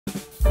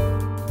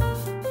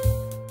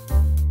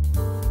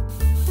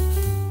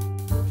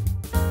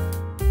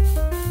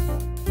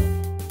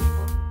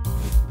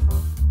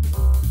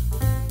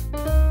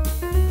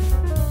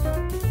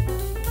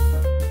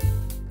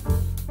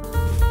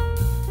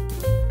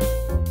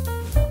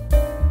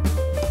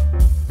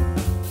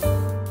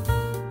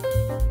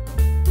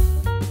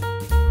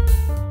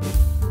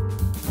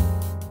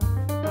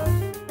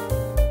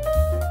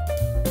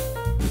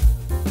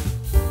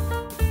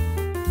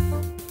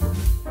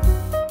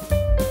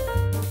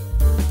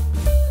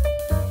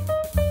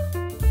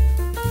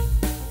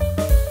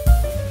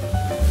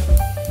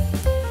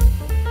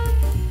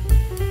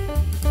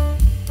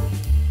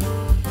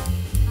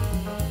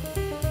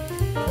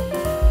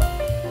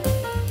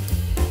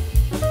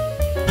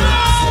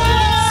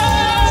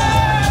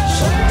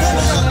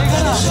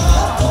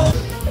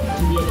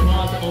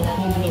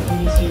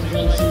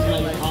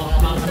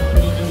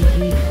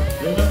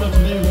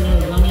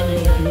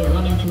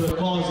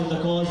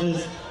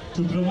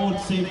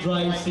safe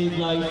drive, safe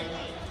life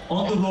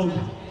on the road.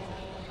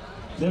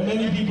 There are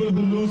many people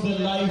who lose their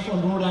life on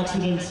road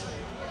accidents.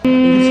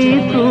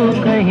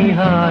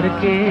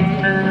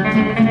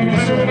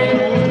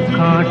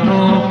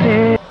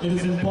 It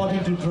is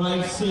important to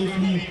drive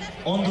safely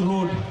on the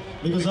road,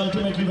 because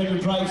ultimately when you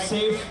drive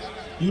safe,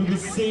 you'll be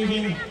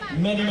saving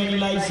many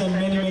lives and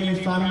many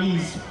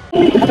families.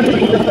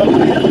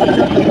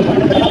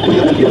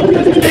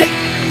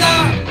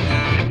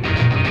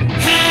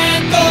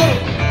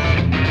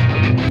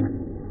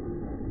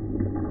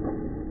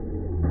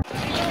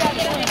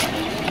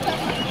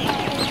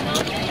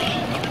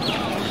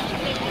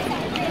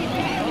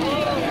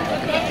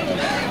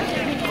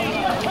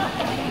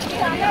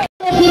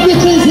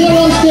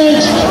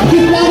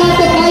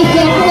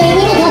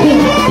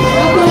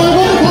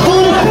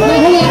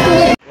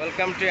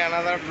 Welcome to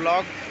another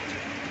vlog,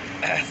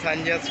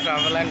 Sanjay's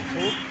Travel and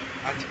Food.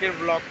 আজকের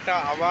ব্লগটা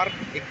আবার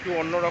একটু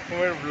অন্য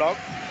রকমের blog.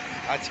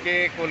 আজকে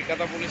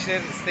কলকাতা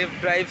পুলিশের safe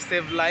drive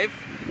save life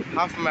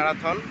half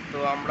marathon, তো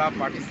আমরা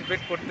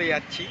পার্টিসিপেট করতে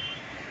যাচ্ছি।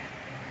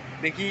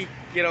 দেখি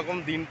কীরকম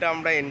দিনটা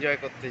আমরা এনজয়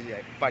করতে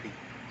পারি।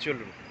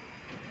 চলুন।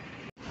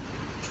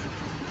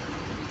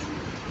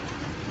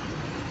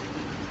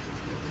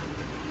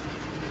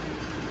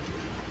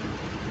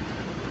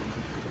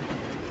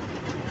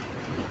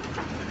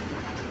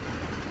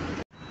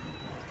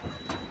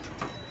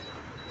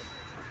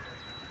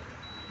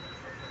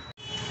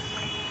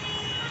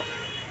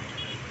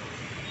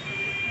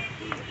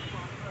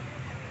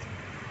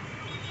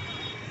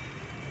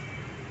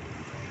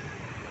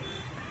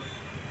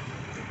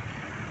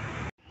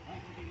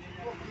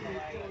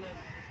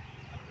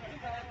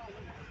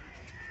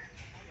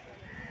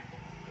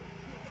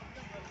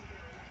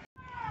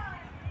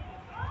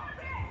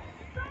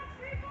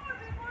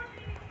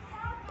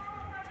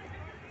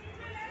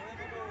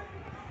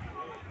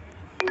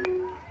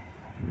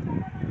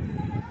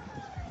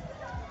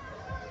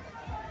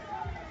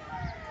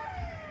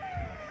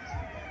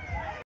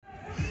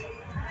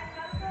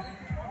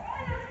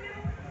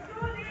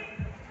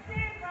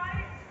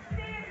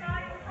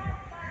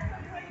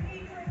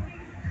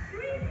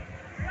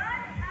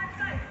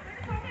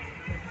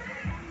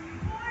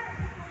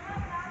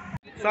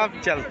 सब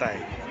चलता है।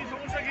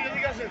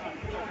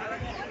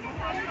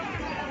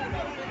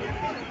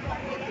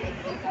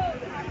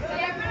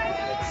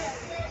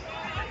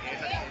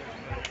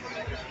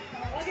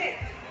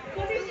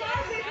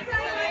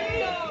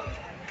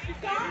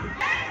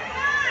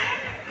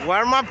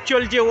 Warm up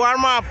चलছে,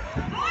 warm up.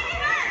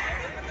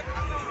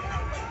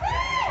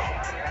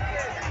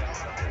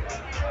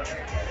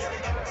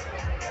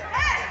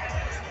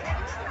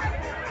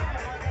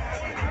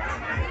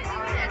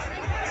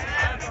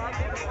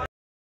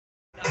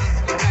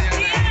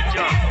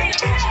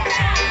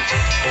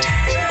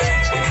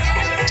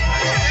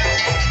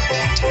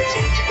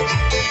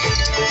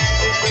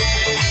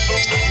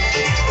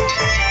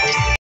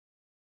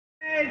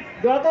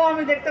 যত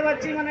আমি দেখতে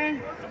পাচ্ছি মানে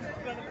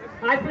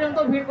আজ পর্যন্ত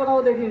ভিড়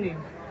কোথাও দেখিনি।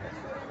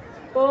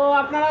 তো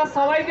আপনারা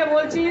সবাইকে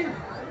বলছি,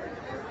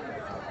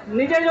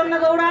 নিজের জন্য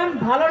দৌড়ান,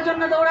 ভালোর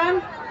জন্য দৌড়ান।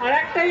 আর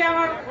একটাই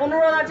আমার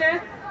অনুরোধ আছে,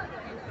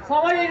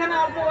 সবাই এখানে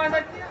অল্প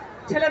বয়সের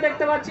ছেলে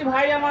দেখতে পাচ্ছি,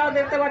 ভাই আমরা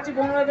দেখতে পাচ্ছি,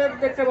 বোনদের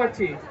দেখতে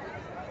পাচ্ছি।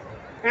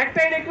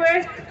 একটাই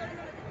রিকোয়েস্ট,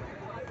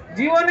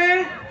 জীবনে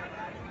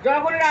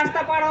যখনই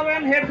রাস্তা পার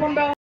হবেন হেডফোন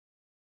ব্যবহার।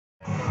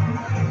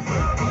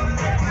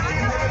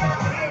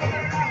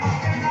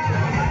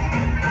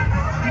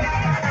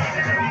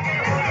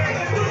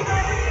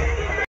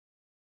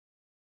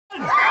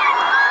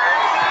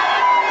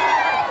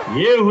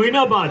 ये हुई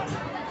ना बात,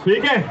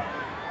 ठीक है।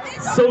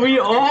 So we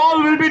all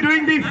will be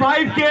doing the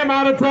 5K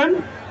marathon.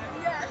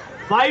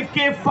 5K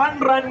fun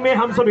run में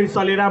हम सब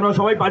हिस्सा ले रहे हैं, আমরা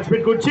সবাই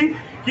পার্টিসিপেট করছি।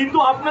 কিন্তু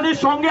আপনাদের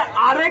সঙ্গে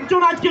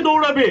আরেকজন আজকে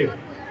দৌড়াবে,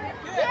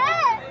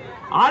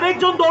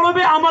 আরেকজন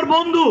দৌড়াবে আমার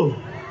বন্ধু।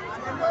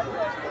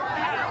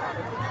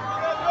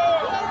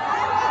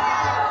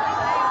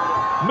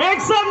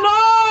 Make some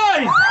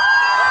noise!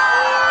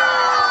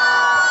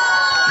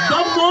 The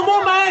Momo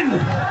Man!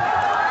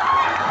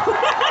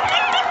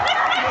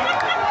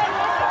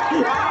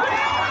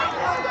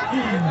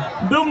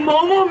 The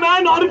Momo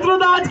Man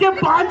অরিত্রদা আজকে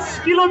 5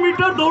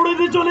 কিলোমিটার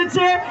দৌড়াতে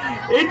চলেছে।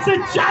 It's a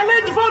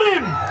challenge for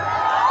him.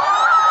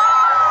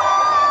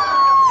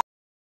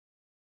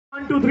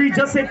 1 2 3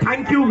 just say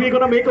thank you. We're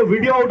going to make a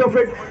video out of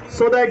it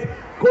so that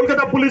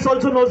Kolkata Police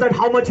also knows that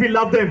how much we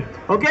love them.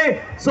 Okay?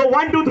 So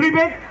 1 2 3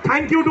 big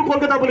thank you to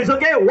Kolkata Police.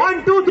 Okay? 1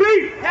 2 3.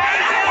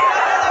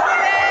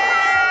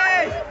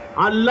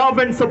 Our love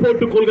and support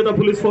to Kolkata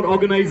Police for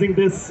organizing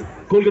this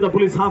Kolkata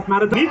Police half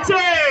marathon.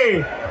 Niche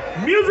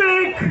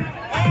music.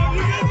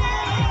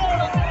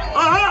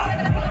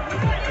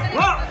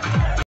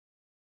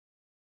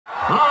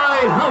 Hi,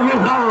 how you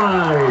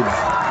guys?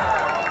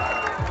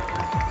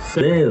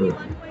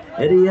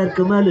 अरे यार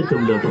कमाल है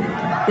तुम लोग।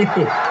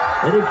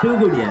 अरे to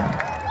good यार।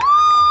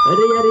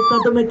 अरे यार इतना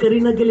तो मैं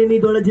करीना के लिए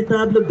नहीं दौड़ा जितना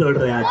आप लोग दौड़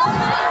रहे हैं आज।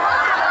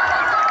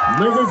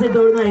 मजे से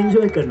दौड़ना,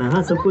 एंजॉय करना।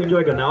 हाँ, सबको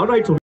एंजॉय करना।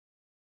 Alright.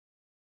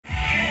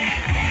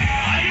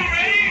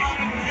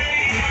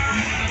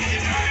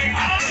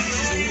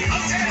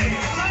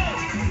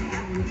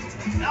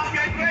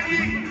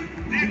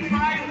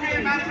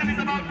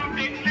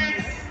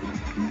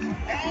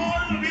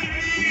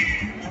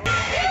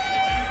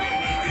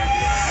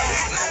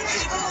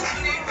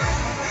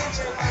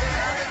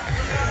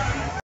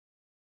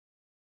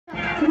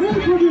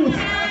 produce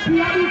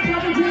creative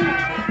strategy.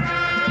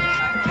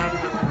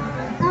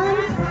 And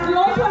we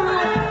also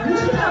have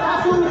Nishita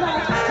Basu with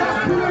us, just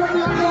winner of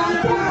the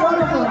Under-19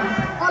 World Cup.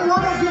 A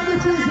lot of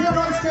dignitaries here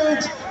on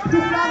stage to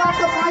plan up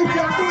the 5K.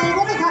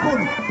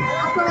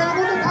 আপনারা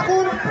এগোতে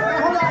থাকুন,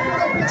 তাহলে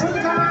আপনাদের পেছনে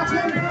যারা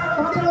আছেন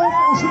তাদেরও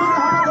অসুবিধা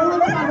হবে,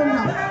 দৌড়াতে পারবেন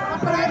না।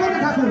 আপনারা এগোতে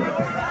থাকুন।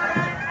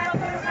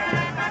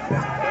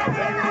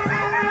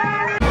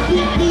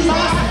 Please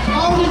ask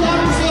how we want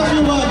to say a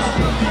few words.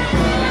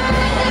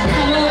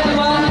 Hello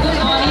everyone, good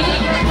morning.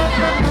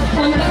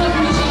 Kolkata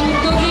Police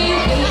উদ্যোগে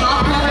এই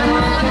half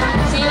marathon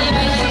save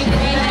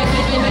life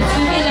save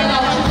ভ্যাকসিনে যারা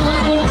অংশগ্রহণ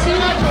করছে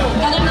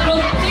তাদের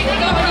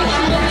প্রত্যেককে অনেক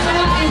শুভেচ্ছা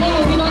এবং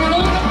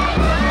অভিনন্দন।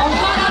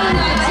 অসাধারণ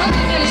লাগছে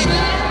এসে,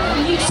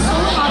 we are so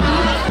happy.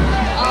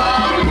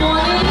 Good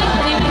morning.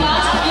 The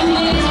last few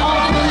days of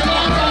the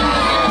winter and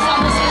the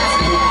summer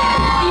season,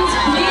 it's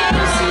great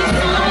to see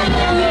so many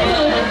people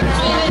so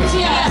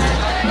enthusiastic.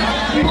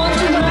 We want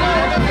to run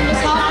in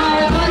this half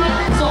marathon,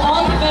 so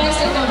all the best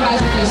and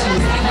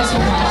congratulations. Thank you so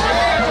much.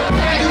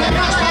 Thank you very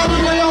much, Paul,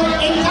 for your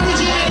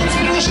encouraging and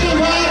inspirational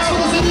words for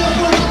the city of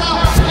Kolkata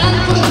and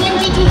for the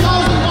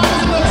 22,000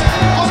 participants.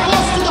 Of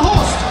course, to the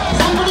host,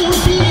 somebody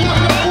who's been here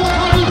from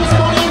 4:30 this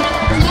morning,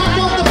 flagged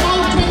off the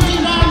 5:20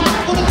 run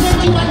for the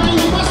 21 day.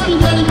 You must be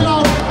very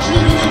proud, Shri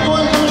Vinay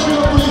Goyal,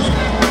 Commissioner of Police.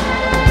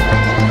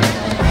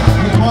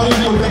 Good morning,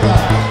 Kolkata.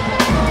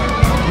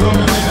 You are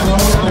making a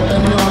lot of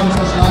attending on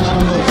such large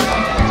numbers.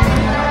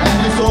 Thank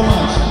you so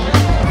much.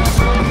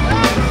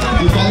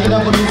 The Kolkata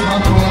Police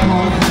Half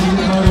Marathon is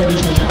the third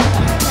edition.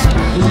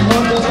 This is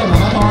not just a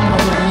marathon,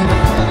 but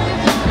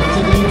it's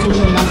a great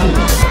social message.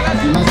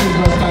 The message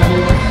was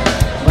carried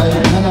by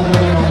none other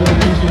than Honorable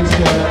Chief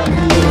Minister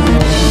in the year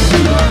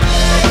 2016.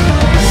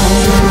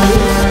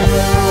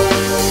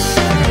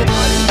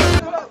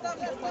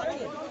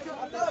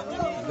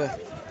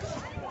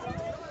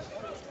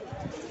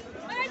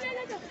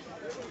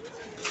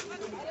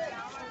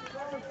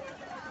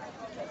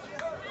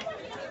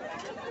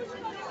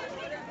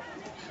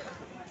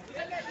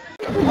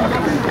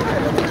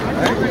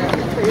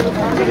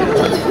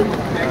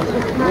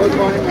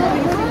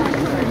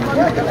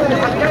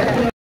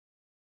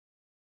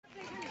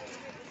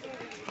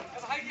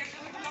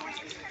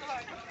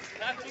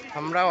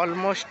 আমরা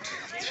almost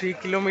 3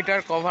 kilometre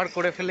cover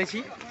করে ফেলেছি।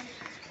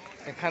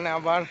 এখানে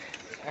আবার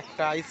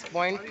একটা আইস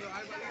point,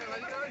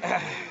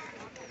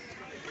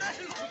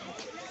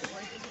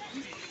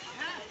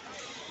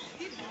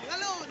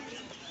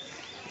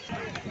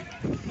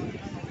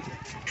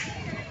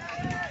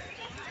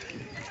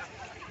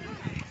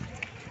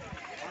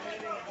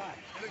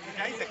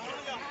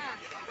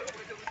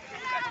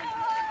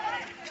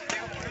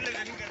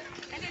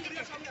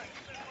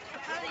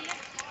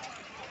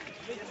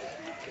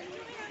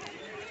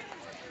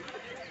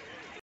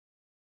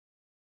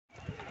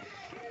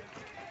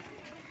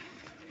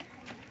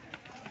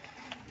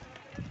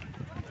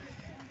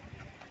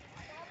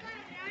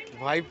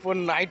 ভাইপোর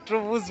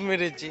নাইট্রোবুস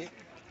মেরেছে।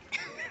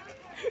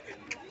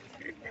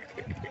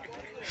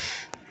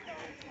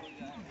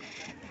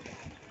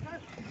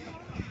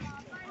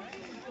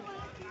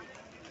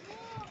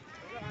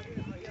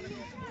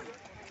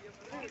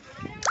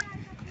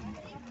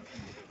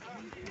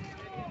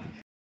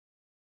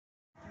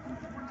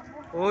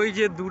 ওই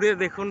যে দূরে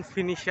দেখুন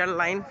ফিনিশার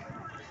লাইন।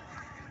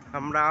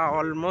 আমরা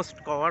অলমোস্ট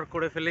কভার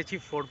করে ফেলেছি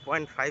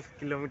 4.5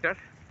 কিলোমিটার,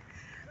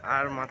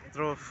 আর মাত্র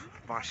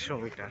 500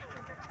 metre.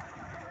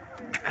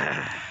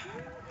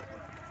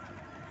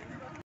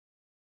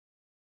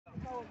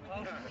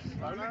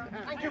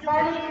 Thank you,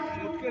 Pauli.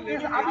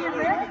 Is Abhi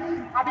there?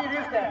 Abhi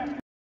is there.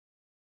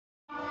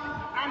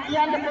 And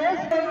beyond the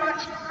place, very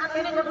much and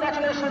many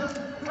congratulations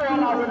to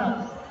all our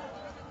winners.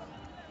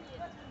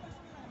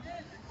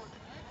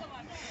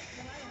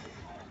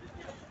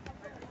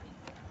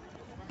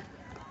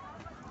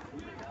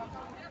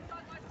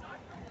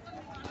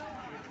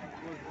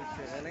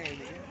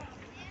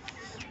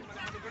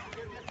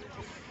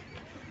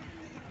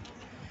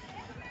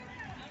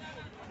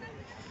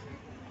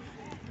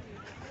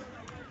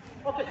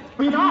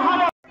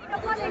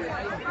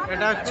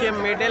 এটা হচ্ছে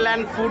মেডেল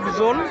অ্যান্ড ফুড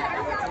জোন।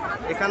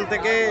 এখান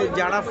থেকে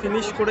যারা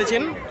finish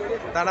করেছেন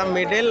তারা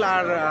মেডেল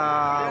আর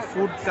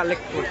ফুড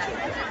কালেক্ট করছে।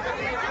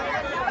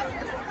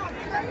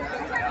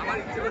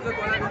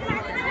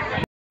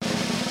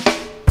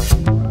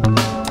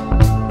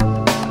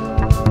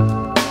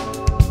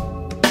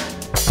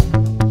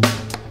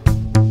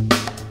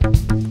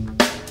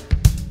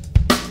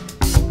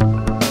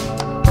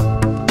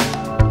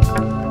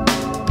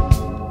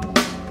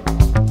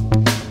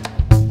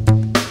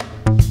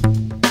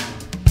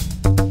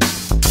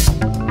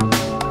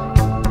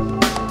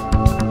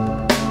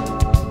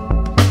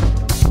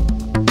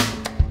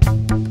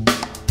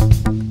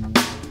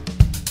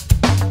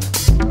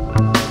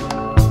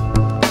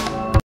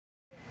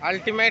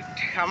 Ultimate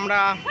আমরা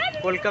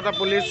Kolkata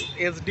police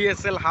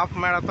SDSL half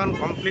marathon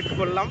complete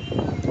করলাম।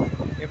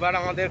 এবার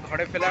আমাদের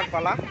ঘরে ফেরার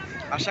পালা।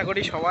 আশা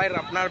করি সবাই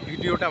আপনার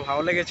ভিডিওটা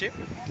ভালো লেগেছে।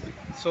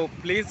 So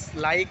please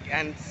like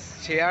and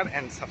share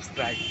and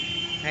subscribe.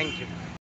 Thank you.